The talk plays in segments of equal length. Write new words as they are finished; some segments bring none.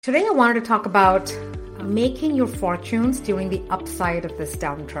Today, I wanted to talk about making your fortunes during the upside of this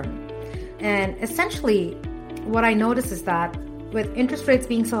downturn. And essentially, what I noticed is that with interest rates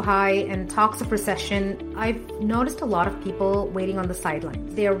being so high and talks of recession, I've noticed a lot of people waiting on the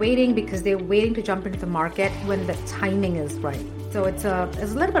sidelines. They are waiting because they're waiting to jump into the market when the timing is right. So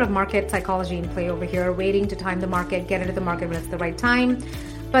there's a little bit of market psychology in play over here, waiting to time the market, get into the market when it's the right time.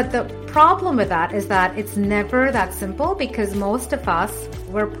 But the problem with that is that it's never that simple, because most of us,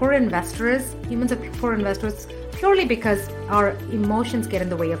 we're poor investors. Humans are poor investors purely because our emotions get in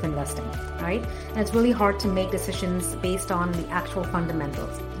the way of investing, right? And it's really hard to make decisions based on the actual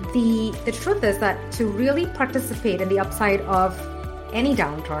fundamentals. The truth is that to really participate in the upside of any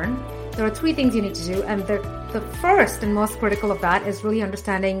downturn, there are three things you need to do. And the first and most critical of that is really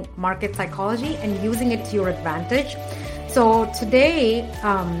understanding market psychology and using it to your advantage. So today,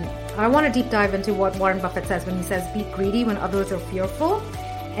 I want to deep dive into what Warren Buffett says when he says, be greedy when others are fearful.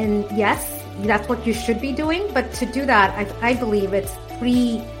 And yes, that's what you should be doing. But to do that, I believe it's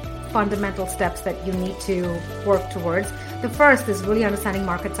three fundamental steps that you need to work towards. The first is really understanding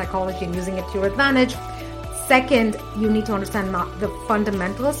market psychology and using it to your advantage. Second, you need to understand the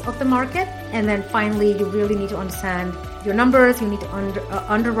fundamentals of the market. And then finally, you really need to understand your numbers. You need to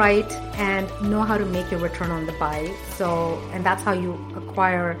underwrite and know how to make your return on the buy. And that's how you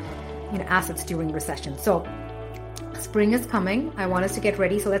acquire assets during recession. So spring is coming. I want us to get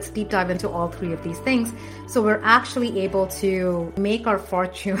ready. So let's deep dive into all three of these things, so we're actually able to make our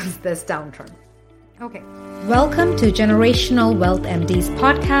fortunes this downturn. Okay. Welcome to Generational Wealth MD's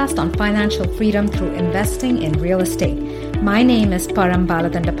podcast on financial freedom through investing in real estate. My name is Param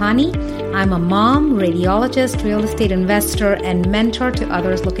Baladandapani. I'm a mom, radiologist, real estate investor, and mentor to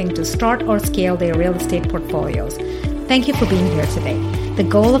others looking to start or scale their real estate portfolios. Thank you for being here today. The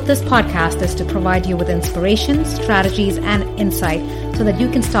goal of this podcast is to provide you with inspiration, strategies, and insight so that you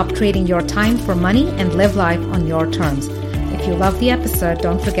can stop trading your time for money and live life on your terms. If you love the episode,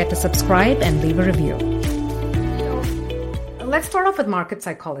 don't forget to subscribe and leave a review. Let's start off with market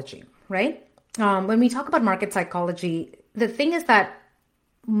psychology, right? When we talk about market psychology, the thing is that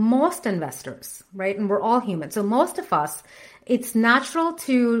most investors, right, and we're all human, so most of us, it's natural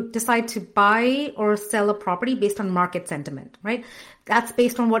to decide to buy or sell a property based on market sentiment, right? That's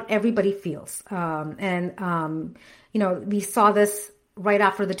based on what everybody feels. We saw this right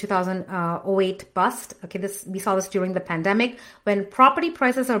after the 2008 bust. We saw this during the pandemic. When property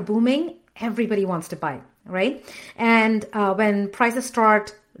prices are booming, everybody wants to buy, right? And when prices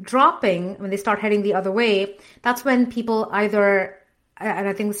start dropping, when they start heading the other way, that's when people either, and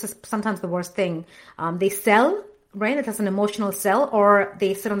I think this is sometimes the worst thing, they sell, right? It's an emotional sell, or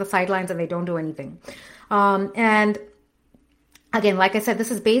they sit on the sidelines and they don't do anything. And again, like I said,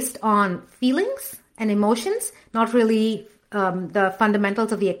 this is based on feelings and emotions, not really the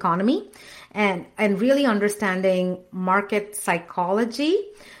fundamentals of the economy, and really understanding market psychology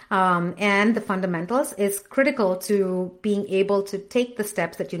and the fundamentals is critical to being able to take the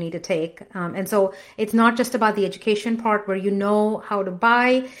steps that you need to take. And so it's not just about the education part where you know how to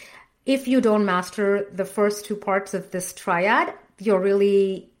buy. If you don't master the first two parts of this triad, you're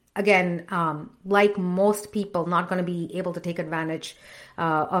really, again, like most people, not going to be able to take advantage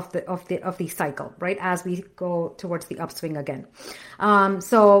of the cycle, right? As we go towards the upswing again.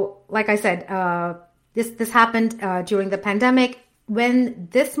 So, like I said, this happened during the pandemic. When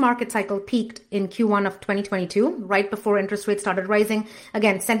this market cycle peaked in Q1 of 2022, right before interest rates started rising,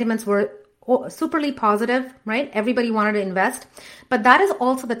 again, sentiments were superly positive, right? Everybody wanted to invest. But that is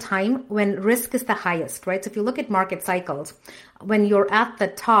also the time when risk is the highest, right? So if you look at market cycles, when you're at the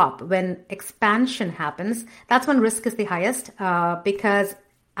top, when expansion happens, that's when risk is the highest, because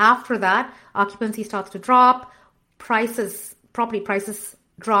after that, occupancy starts to drop, property prices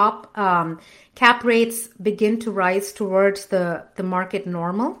drop, cap rates begin to rise towards the market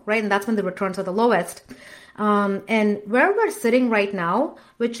normal, right? And that's when the returns are the lowest. And where we're sitting right now,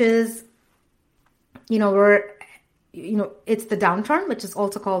 which is, it's the downturn, which is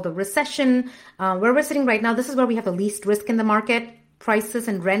also called the recession. Where we're sitting right now, this is where we have the least risk in the market. Prices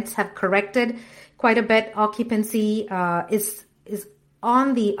and rents have corrected quite a bit. Occupancy is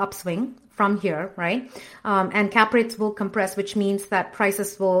on the upswing from here, right? And cap rates will compress, which means that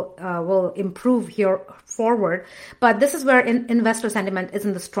prices will improve here forward. But this is where investor sentiment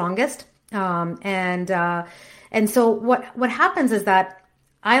isn't the strongest. And so what happens is that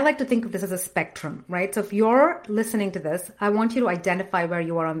I like to think of this as a spectrum, right? So if you're listening to this, I want you to identify where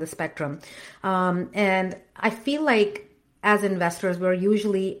you are on the spectrum. And I feel like as investors, we're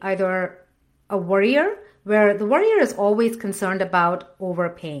usually either a worrier, where the worrier is always concerned about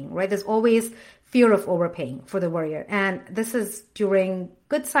overpaying, right? There's always fear of overpaying for the worrier. And this is during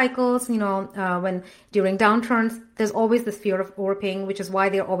good cycles, when during downturns, there's always this fear of overpaying, which is why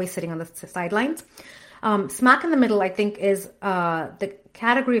they're always sitting on the sidelines. Smack in the middle, I think, is the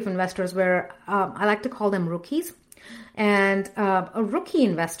category of investors where I like to call them rookies. And a rookie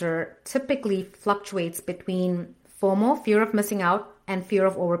investor typically fluctuates between FOMO, fear of missing out, and fear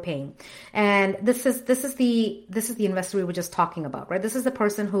of overpaying. And this is the investor we were just talking about, right? This is the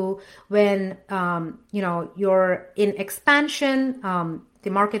person who, when you're in expansion, the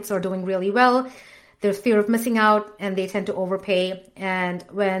markets are doing really well, there's fear of missing out, and they tend to overpay. And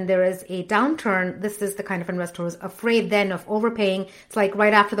when there is a downturn, this is the kind of investor who's afraid then of overpaying. It's like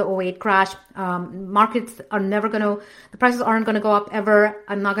right after the '08 crash, markets are the prices aren't going to go up ever.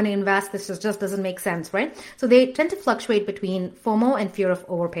 I'm not going to invest. This just doesn't make sense, right? So they tend to fluctuate between FOMO and fear of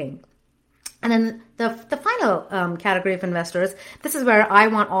overpaying. And then the final category of investors, this is where I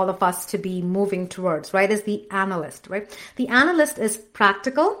want all of us to be moving towards, right, is the analyst, right? The analyst is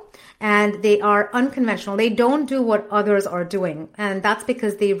practical and they are unconventional. They don't do what others are doing. And that's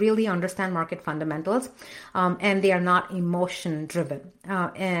because they really understand market fundamentals and they are not emotion driven.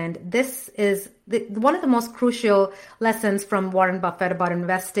 And this is one of the most crucial lessons from Warren Buffett about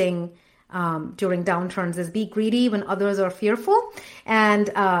investing during downturns is be greedy when others are fearful. And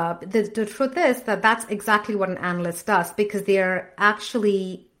the truth is that that's exactly what an analyst does, because they're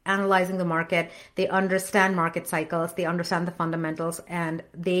actually analyzing the market. They understand market cycles, they understand the fundamentals, and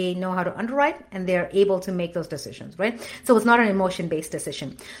they know how to underwrite, and they're able to make those decisions, right? So it's not an emotion-based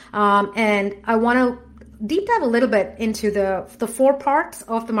decision. And I want to deep dive a little bit into the four parts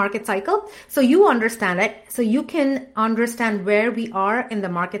of the market cycle, so you understand it, so you can understand where we are in the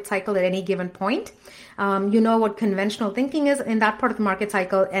market cycle at any given point. You know what conventional thinking is in that part of the market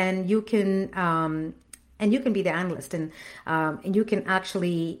cycle, and you can be the analyst, and you can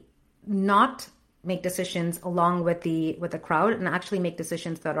actually not make decisions along with the crowd, and actually make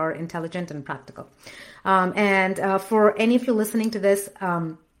decisions that are intelligent and practical. And for any of you listening to this,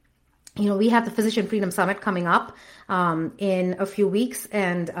 we have the Physician Freedom Summit coming up in a few weeks.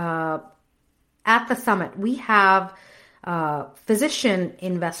 And at the summit, we have physician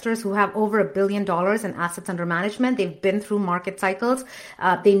investors who have over $1 billion in assets under management. They've been through market cycles.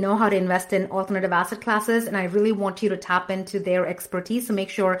 They know how to invest in alternative asset classes. And I really want you to tap into their expertise. So make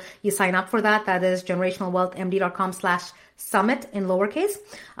sure you sign up for that. That is generationalwealthmd.com/summit in lowercase.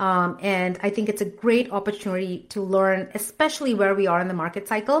 And I think it's a great opportunity to learn, especially where we are in the market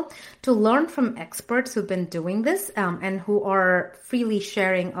cycle, to learn from experts who've been doing this and who are freely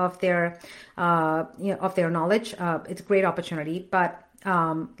sharing of their knowledge. It's a great opportunity, but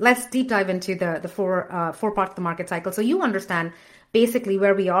let's deep dive into the four parts of the market cycle, so you understand basically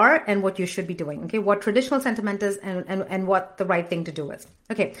where we are and what you should be doing. Okay, what traditional sentiment is and what the right thing to do is.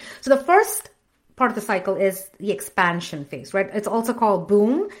 Okay, so the first part of the cycle is the expansion phase, right? It's also called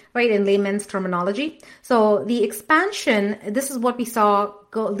boom, right, in layman's terminology. So the expansion, this is what we saw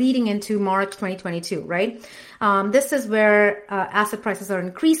leading into March 2022, right? This is where asset prices are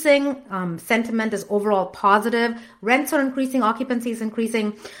increasing, sentiment is overall positive, rents are increasing, occupancy is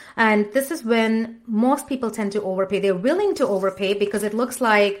increasing, and this is when most people tend to overpay. They're willing to overpay because it looks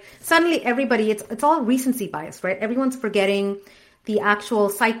like suddenly everybody, it's all recency bias, right? Everyone's forgetting the actual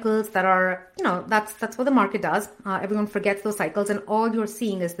cycles that are, that's what the market does. Everyone forgets those cycles, and all you're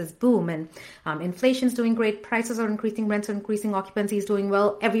seeing is this boom, and inflation's doing great, prices are increasing, rents are increasing, occupancy is doing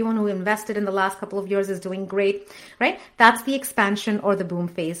well. Everyone who invested in the last couple of years is doing great, right? That's the expansion or the boom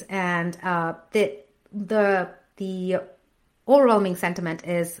phase, and the overwhelming sentiment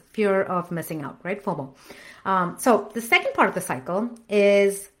is fear of missing out, right? FOMO. So the second part of the cycle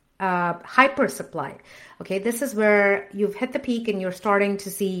is hyper supply. Okay, this is where you've hit the peak and you're starting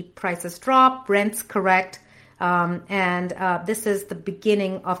to see prices drop, rents correct, and this is the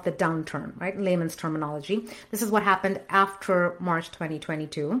beginning of the downturn, right? In layman's terminology. This is what happened after March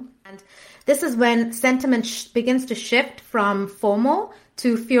 2022. And this is when sentiment begins to shift from FOMO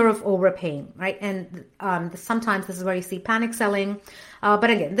to fear of overpaying, right? And sometimes this is where you see panic selling.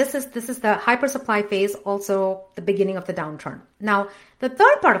 But again, this is the hypersupply phase, also the beginning of the downturn. Now, the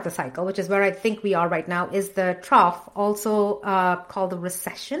third part of the cycle, which is where I think we are right now, is the trough, also called the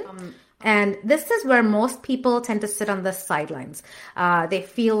recession. And this is where most people tend to sit on the sidelines. They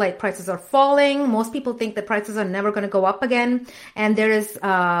feel like prices are falling. Most people think that prices are never going to go up again. And there's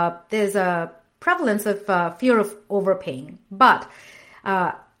a prevalence of fear of overpaying. But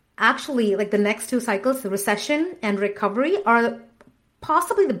actually, like the next two cycles, the recession and recovery, are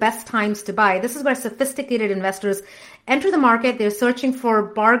possibly the best times to buy. This is where sophisticated investors enter the market. They're searching for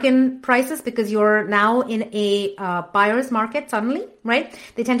bargain prices because you're now in a buyer's market suddenly, right?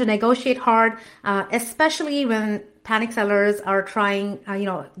 They tend to negotiate hard, especially when panic sellers are trying,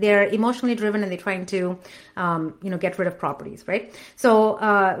 they're emotionally driven and they're trying to, get rid of properties, right? So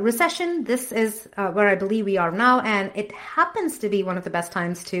recession, this is where I believe we are now. And it happens to be one of the best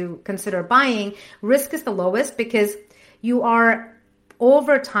times to consider buying. Risk is the lowest because you are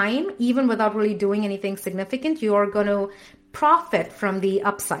over time, even without really doing anything significant, you are going to profit from the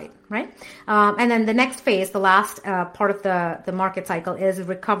upside, right? And then the next phase, the last part of the market cycle is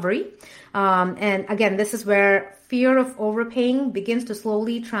recovery. And again, this is where fear of overpaying begins to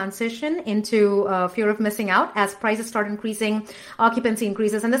slowly transition into fear of missing out as prices start increasing, occupancy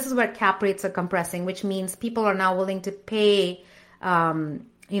increases. And this is where cap rates are compressing, which means people are now willing to pay,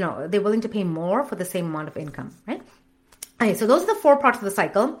 they're willing to pay more for the same amount of income, right? Okay, so those are the 4 parts of the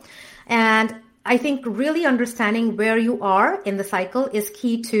cycle. And I think really understanding where you are in the cycle is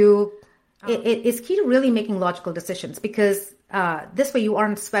key to really making logical decisions, because this way you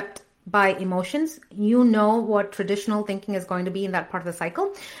aren't swept by emotions. You know what traditional thinking is going to be in that part of the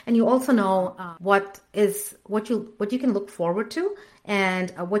cycle, and you also know what you can look forward to and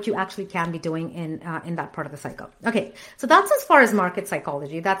what you actually can be doing in that part of the cycle. Okay, so that's as far as market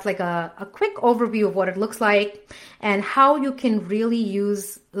psychology. That's like a quick overview of what it looks like and how you can really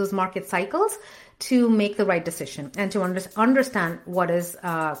use those market cycles to make the right decision and to understand what is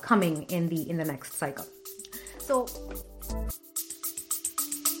coming in the next cycle. So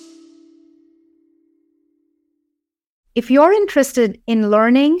if you're interested in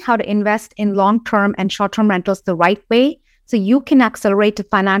learning how to invest in long-term and short-term rentals the right way, so you can accelerate to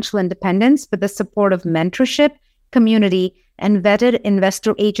financial independence with the support of mentorship, community, and vetted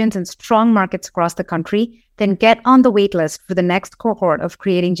investor agents in strong markets across the country, then get on the waitlist for the next cohort of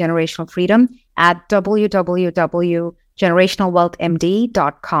Creating Generational Freedom at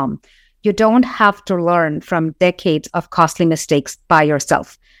www.generationalwealthmd.com. You don't have to learn from decades of costly mistakes by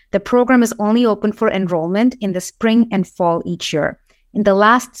yourself. The program is only open for enrollment in the spring and fall each year. In the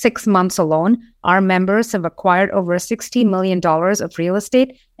last 6 months alone, our members have acquired over $60 million of real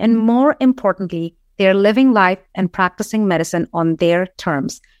estate, and more importantly, they're living life and practicing medicine on their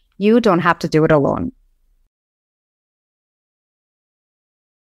terms. You don't have to do it alone.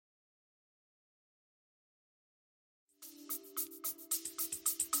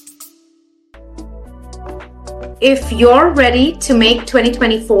 If you're ready to make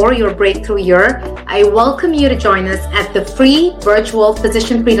 2024 your breakthrough year, I welcome you to join us at the free virtual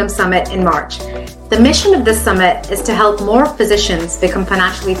Physician Freedom Summit in March. The mission of this summit is to help more physicians become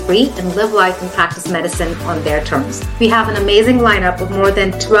financially free and live life and practice medicine on their terms. We have an amazing lineup of more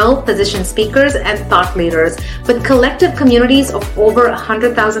than 12 physician speakers and thought leaders with collective communities of over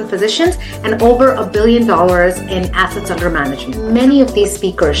 100,000 physicians and over $1 billion in assets under management. Many of these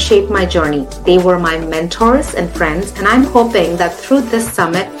speakers shaped my journey. They were my mentors and friends, and I'm hoping that through this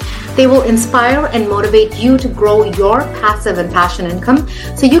summit, they will inspire and motivate you to grow your passive and passion income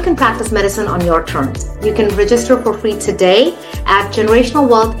so you can practice medicine on your terms. You can register for free today at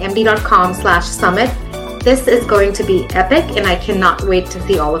generationalwealthmd.com/summit. This is going to be epic, and I cannot wait to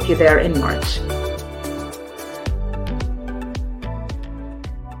see all of you there in March.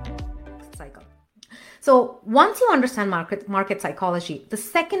 So once you understand market psychology, the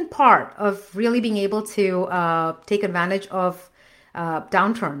second part of really being able to take advantage of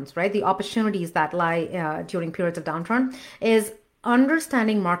downturns, right? The opportunities that lie during periods of downturn is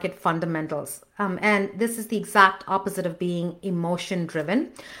understanding market fundamentals. And this is the exact opposite of being emotion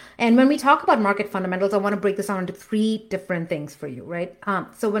driven. And when we talk about market fundamentals, I want to break this down into 3 different things for you, right?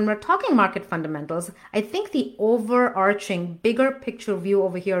 So when we're talking market fundamentals, I think the overarching bigger picture view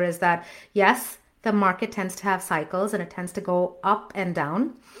over here is that, yes, the market tends to have cycles and it tends to go up and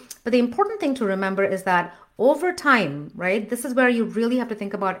down. But the important thing to remember is that over time, right, this is where you really have to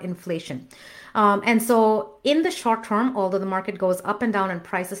think about inflation. And so in the short term, although the market goes up and down and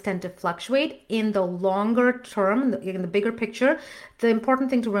prices tend to fluctuate, in the longer term, in the bigger picture, the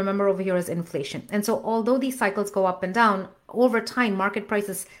important thing to remember over here is inflation. And so although these cycles go up and down, over time, market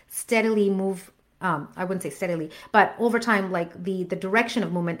prices steadily move. I wouldn't say steadily, but over time, like the direction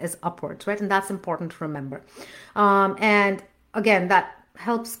of movement is upwards, right? And that's important to remember. And again, that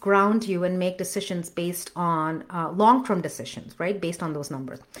helps ground you and make decisions based on long-term decisions, right? Based on those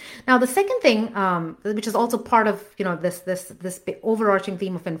numbers. Now, the second thing, which is also part of this overarching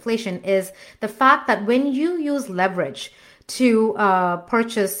theme of inflation, is the fact that when you use leverage to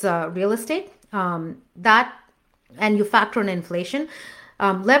purchase real estate, and you factor in inflation,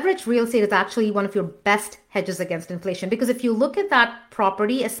 Leverage real estate is actually one of your best hedges against inflation, because if you look at that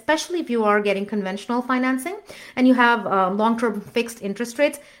property, especially if you are getting conventional financing and you have long-term fixed interest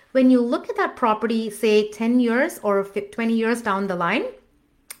rates, when you look at that property, say 10 years or 20 years down the line,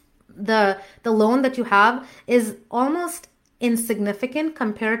 the loan that you have is almost insignificant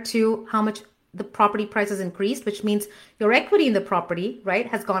compared to how much the property price has increased, which means your equity in the property, right,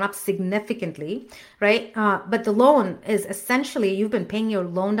 has gone up significantly, right? But the loan is essentially, you've been paying your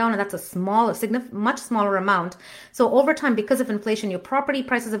loan down, and that's much smaller amount. So over time, because of inflation, your property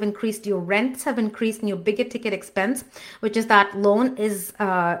prices have increased, your rents have increased, and your bigger ticket expense, which is that loan, is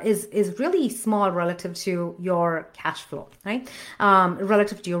really small relative to your cash flow, right?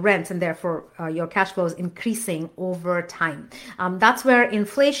 Relative to your rents, and therefore your cash flow is increasing over time. That's where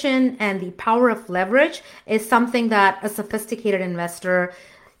inflation and the power of leverage is something that a sophisticated investor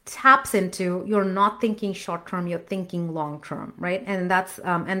taps into. You're not thinking short term, you're thinking long term, right? And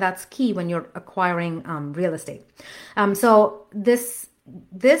that's key when you're acquiring real estate. So this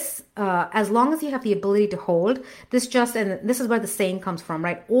as long as you have the ability to hold and this is where the saying comes from,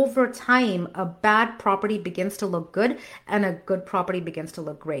 right? Over time, a bad property begins to look good and a good property begins to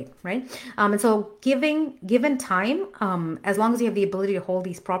look great, right? And so given time, as long as you have the ability to hold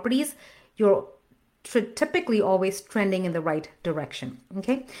these properties, you're typically always trending in the right direction.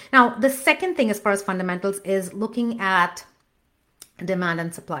 Okay. Now, the second thing as far as fundamentals is looking at demand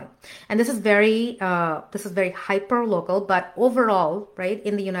and supply. And this is very hyper local, but overall, right,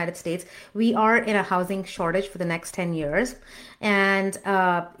 in the United States, we are in a housing shortage for the next 10 years. And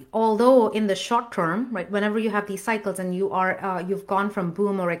although in the short term, right, whenever you have these cycles and you've gone from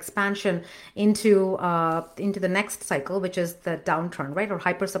boom or expansion into the next cycle, which is the downturn, right, or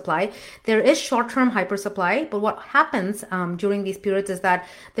hyper supply, there is short term hyper supply. But what happens during these periods is that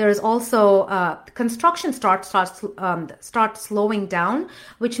there is also construction starts slowing down,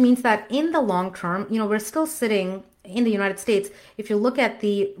 which means that in the long term, we're still sitting in the United States. If you look at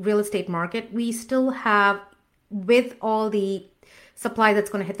the real estate market, we still have, with all the supply that's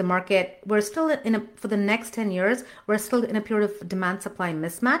going to hit the market, we're still for the next 10 years, we're still in a period of demand supply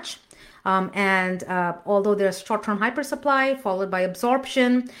mismatch. And although there's short-term hypersupply followed by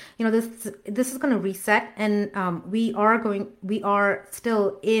absorption, this is going to reset, and we are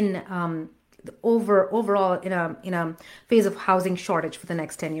still in overall in a phase of housing shortage for the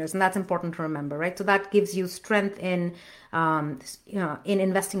next 10 years, and that's important to remember, right? So that gives you strength in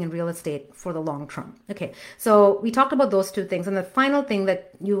investing in real estate for the long term. Okay, so we talked about those two things, and the final thing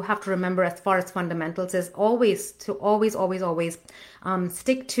that you have to remember as far as fundamentals is always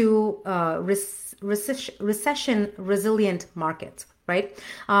stick to recession resilient markets, right?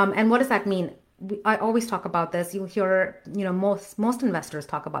 And what does that mean? I always talk about this. You'll hear, most investors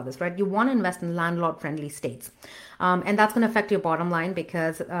talk about this, right? You want to invest in landlord-friendly states. And that's going to affect your bottom line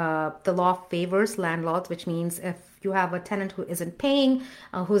because the law favors landlords, which means if you have a tenant who isn't paying,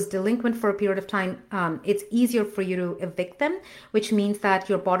 who's delinquent for a period of time, it's easier for you to evict them, which means that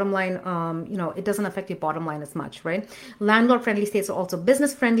your bottom line, it doesn't affect your bottom line as much, right? Landlord-friendly states are also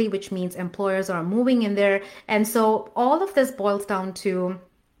business-friendly, which means employers are moving in there. And so all of this boils down to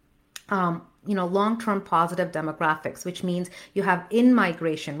long-term positive demographics, which means you have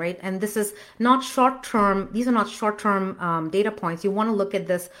in-migration, right? And this is not short-term. These are not short-term data points. You want to look at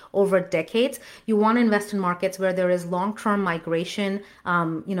this over decades. You want to invest in markets where there is long-term migration,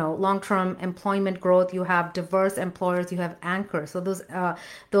 long-term employment growth. You have diverse employers. You have anchors. So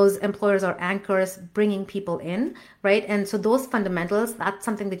those employers are anchors bringing people in, right? And so those fundamentals, that's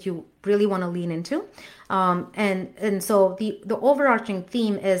something that you really want to lean into. And so the overarching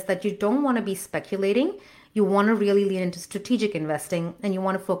theme is that you don't want to be speculating. You want to really lean into strategic investing, and you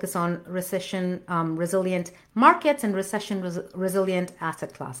want to focus on recession resilient markets and recession resilient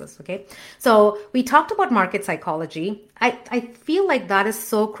asset classes. Okay. So we talked about market psychology. I feel like that is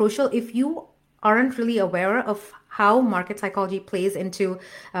so crucial. If you aren't really aware of how market psychology plays into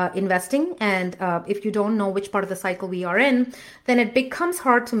investing, and if you don't know which part of the cycle we are in, then it becomes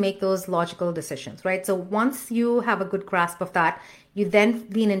hard to make those logical decisions, right? So once you have a good grasp of that, you then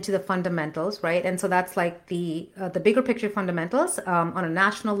lean into the fundamentals, right? And so that's like the bigger picture fundamentals on a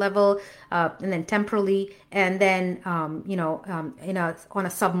national level, and then temporally, and then on a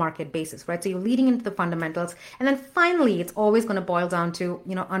sub-market basis, right? So you're leading into the fundamentals, and then finally, it's always going to boil down to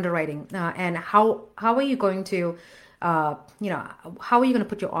underwriting and how are you going to how are you going to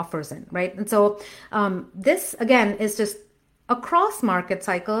put your offers in, right? And so this again is just across market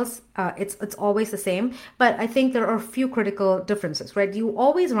cycles, it's always the same, but I think there are a few critical differences, right? You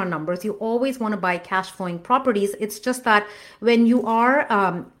always run numbers. You always want to buy cash flowing properties. It's just that when you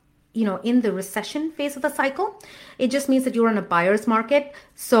are in the recession phase of the cycle. It just means that you're in a buyer's market.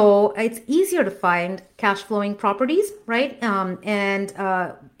 So it's easier to find cash flowing properties, right?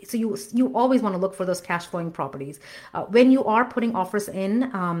 So you always want to look for those cash flowing properties. When you are putting offers in,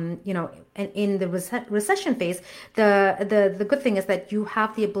 in the recession phase, the good thing is that you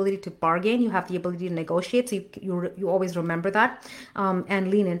have the ability to bargain, you have the ability to negotiate. So you always remember that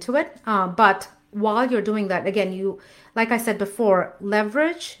and lean into it. But while you're doing that, again, like I said before,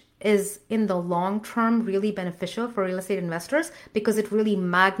 leverage is in the long term really beneficial for real estate investors because it really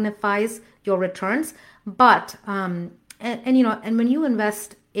magnifies your returns. But and when you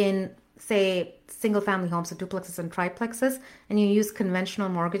invest in, say, single family homes, so duplexes and triplexes, and you use conventional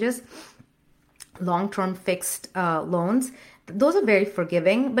mortgages, long-term fixed loans, those are very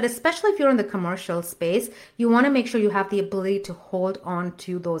forgiving. But especially if you're in the commercial space, you want to make sure you have the ability to hold on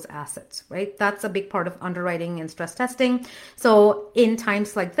to those assets, right? That's a big part of underwriting and stress testing. So in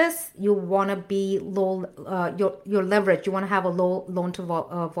times like this, you want to be low, your leverage, you want to have a low loan to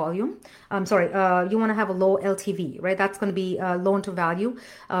volume. You want to have a low LTV, right? That's going to be loan to value.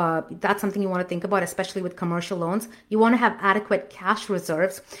 That's something you want to think about, especially with commercial loans. You want to have adequate cash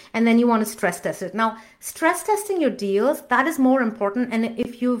reserves, and then you want to stress test it. Now, stress testing your deals, that is more important. And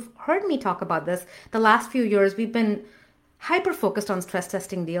if you've heard me talk about this, the last few years, we've been hyper focused on stress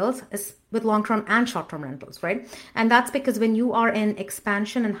testing deals with long-term and short-term rentals, right? And that's because when you are in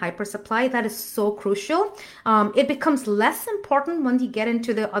expansion and hyper supply, that is so crucial. It becomes less important when you get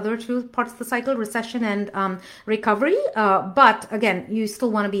into the other two parts of the cycle, recession and recovery. But again, you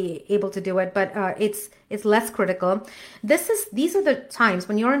still want to be able to do it, but it's less critical. These are the times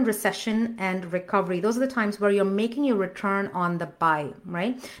when you're in recession and recovery. Those are the times where you're making your return on the buy,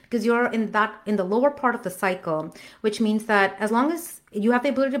 right? Because you're in the lower part of the cycle, which means that as long as you have the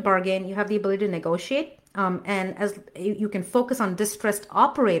ability to bargain, you have the ability to negotiate, and as you can focus on distressed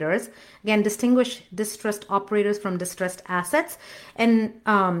operators, again, distinguish distressed operators from distressed assets. And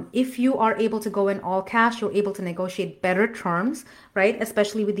if you are able to go in all cash, you're able to negotiate better terms, right?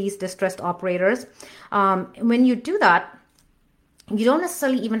 Especially with these distressed operators. When you do that, you don't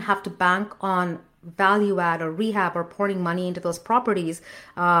necessarily even have to bank on value add or rehab or pouring money into those properties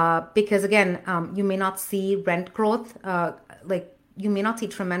because again, you may not see rent growth, you may not see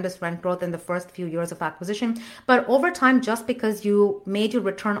tremendous rent growth in the first few years of acquisition, but over time, just because you made your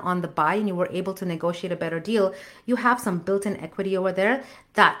return on the buy and you were able to negotiate a better deal, you have some built-in equity over there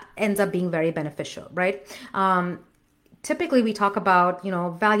that ends up being very beneficial, right? Typically, we talk about,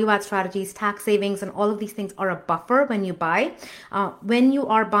 value add strategies, tax savings, and all of these things are a buffer when you buy. When you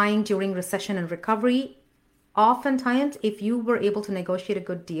are buying during recession and recovery, oftentimes, if you were able to negotiate a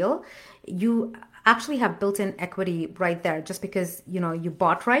good deal, you actually have built-in equity right there just because, you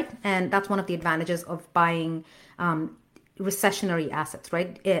bought right. And that's one of the advantages of buying recessionary assets,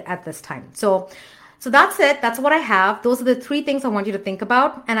 right, at this time. So that's it. That's what I have. Those are the three things I want you to think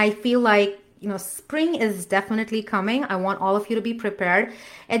about. And I feel like, spring is definitely coming. I want all of you to be prepared.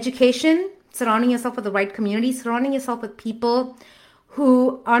 Education, surrounding yourself with the right community, surrounding yourself with people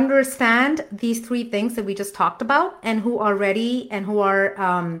who understand these three things that we just talked about and who are ready and who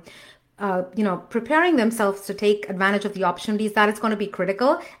are, preparing themselves to take advantage of the opportunities. That is going to be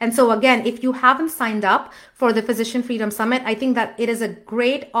critical. And so again, if you haven't signed up for the Physician Freedom Summit, I think that it is a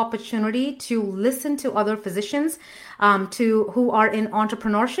great opportunity to listen to other physicians who are in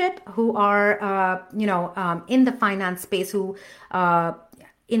entrepreneurship, who are, in the finance space, who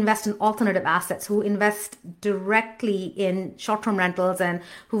invest in alternative assets, who invest directly in short-term rentals and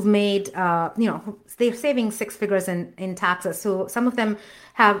who've made, they're saving six figures in taxes. So some of them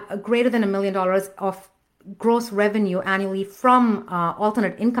have greater than $1 million of gross revenue annually from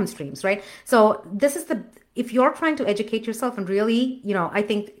alternate income streams, right? So if you're trying to educate yourself and really, I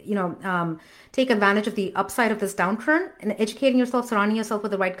think, take advantage of the upside of this downturn and educating yourself, surrounding yourself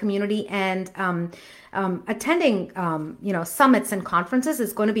with the right community and attending, summits and conferences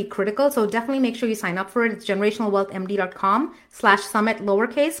is going to be critical. So definitely make sure you sign up for it. It's generationalwealthmd.com/summit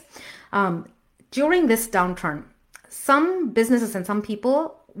lowercase. During this downturn, some businesses and some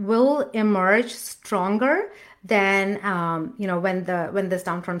people will emerge stronger than, when this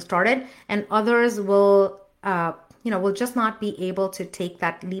downturn started, and others will just not be able to take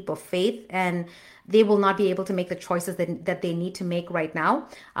that leap of faith, and they will not be able to make the choices that they need to make right now.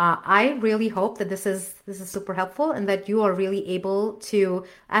 I really hope that this is super helpful and that you are really able to,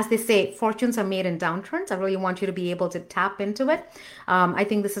 as they say, fortunes are made in downturns. I really want you to be able to tap into it. I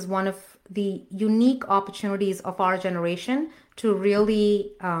think this is one of the unique opportunities of our generation to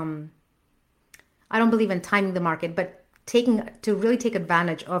really, I don't believe in timing the market, but to really take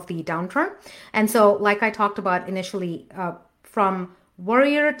advantage of the downturn. And so, like I talked about initially, from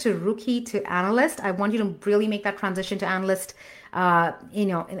warrior to rookie to analyst. I want you to really make that transition to analyst,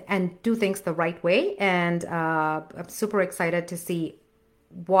 and do things the right way. And I'm super excited to see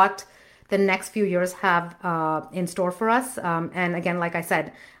what the next few years have in store for us. And again, like I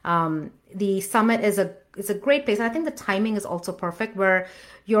said, the summit is a great place. And I think the timing is also perfect, where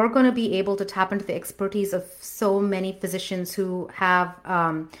you're going to be able to tap into the expertise of so many physicians who have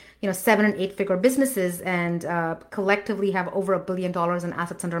 7 and 8 figure businesses and collectively have over $1 billion in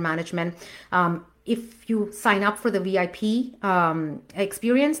assets under management. If you sign up for the VIP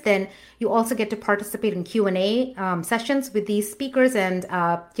experience, then you also get to participate in Q&A sessions with these speakers. And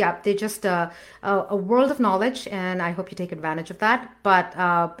they're just a world of knowledge, and I hope you take advantage of that. But,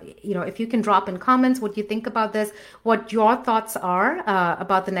 if you can drop in comments what you think about this, what your thoughts are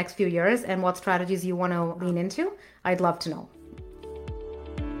about the next few years, and what strategies you want to lean into, I'd love to know.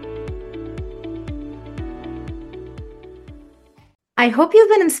 I hope you've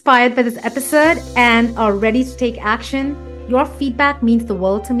been inspired by this episode and are ready to take action. Your feedback means the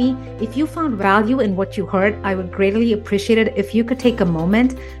world to me. If you found value in what you heard, I would greatly appreciate it if you could take a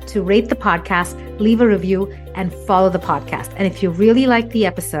moment to rate the podcast, leave a review, and follow the podcast. And if you really like the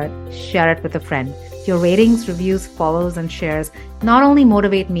episode, share it with a friend. Your ratings, reviews, follows, and shares not only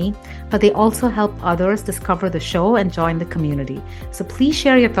motivate me, but they also help others discover the show and join the community. So please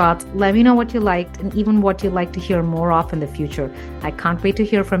share your thoughts. Let me know what you liked and even what you'd like to hear more of in the future. I can't wait to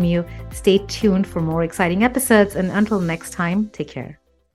hear from you. Stay tuned for more exciting episodes. And until next time, take care.